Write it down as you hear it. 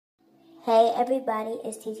Hey everybody,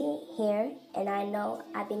 it's TT here, and I know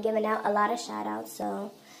I've been giving out a lot of shout outs,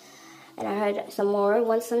 and I heard some more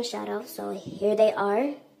want some shout outs, so here they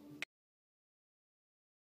are.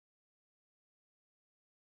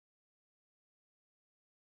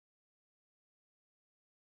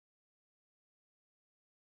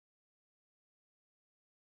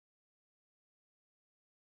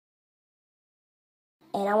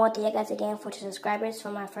 And I want to thank you guys again for the subscribers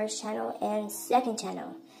for my first channel and second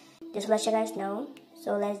channel. Just to let you guys know,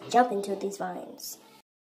 so let's jump into these vines.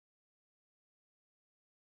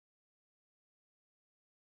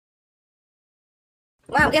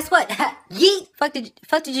 Wow, guess what? Yeet! Fuck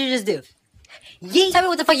did you just do? Yeet! Tell me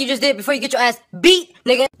what the fuck you just did before you get your ass beat,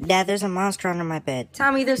 nigga! Dad, there's a monster under my bed.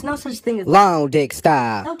 Tommy, there's no such thing as long dick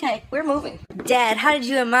style. Okay, we're moving. Dad, how did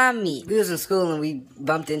you and Mom meet? We was in school and we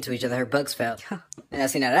bumped into each other. Her bugs fell. And I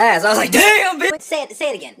seen that ass. I was like, damn, bitch! Wait, say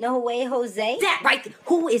it again. No way, Jose? That right.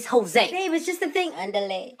 Who is Jose? Babe, it's just a thing.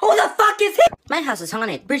 Underlay. Who the fuck is he? My house is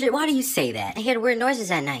haunted. Bridget, why do you say that? I hear weird noises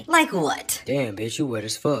at night. Like what? Damn, bitch, you wet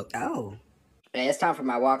as fuck. Oh. Hey, it's time for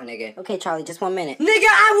my walk, nigga. Okay, Charlie, just 1 minute. Nigga,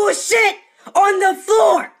 I will shit on the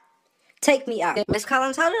floor! Take me out. Miss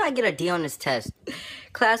Collins, how did I get a D on this test?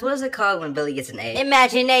 Class, what is it called when Billy gets an A?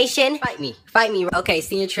 Imagination. Fight me. Fight me. Okay,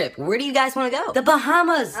 senior trip. Where do you guys want to go? The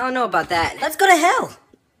Bahamas. I don't know about that. Let's go to hell.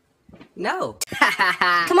 No.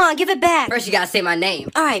 Come on, give it back. First, you gotta say my name.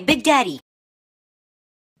 All right, Big Daddy.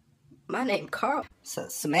 My name, Carl.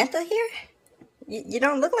 Samantha here? You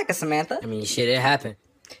don't look like a Samantha. I mean, shit, it happened.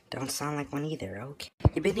 Don't sound like one either, okay.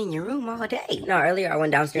 You've been in your room all day. No, earlier I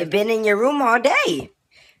went downstairs. You've been in your room all day.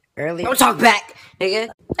 Earlier. Don't talk back, nigga.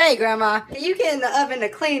 Hey, Grandma. You get in the oven to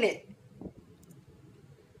clean it.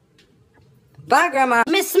 Bye, Grandma.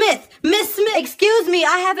 Miss Smith. Miss Smith. Excuse me,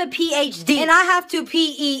 I have a PhD. And I have to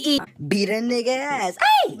P.E.E. Beat a nigga ass.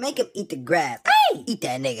 Hey! Make him eat the grass. Hey! Eat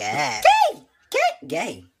that nigga ass. Gay. Gay.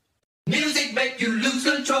 Gay. Music make you lose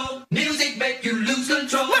control. Music make you lose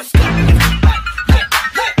control.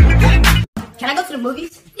 Can I go to the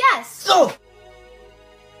movies? Yes! Go!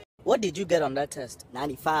 What did you get on that test?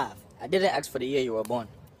 95. I didn't ask for the year you were born.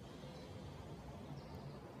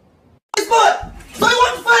 So you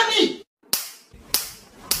want to fight me?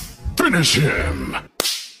 Finish him!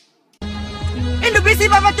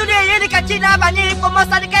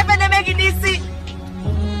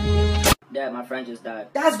 Dad, my friend just died.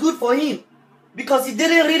 That's good for him. Because he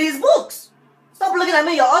didn't read his books. Stop looking at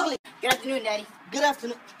me, you're ugly. Good afternoon, Daddy. Good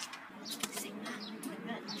afternoon.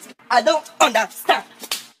 I don't understand.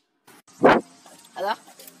 Hello?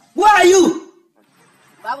 Where are you?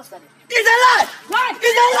 Bible study. It's a lie! What?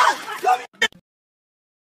 It's a lie!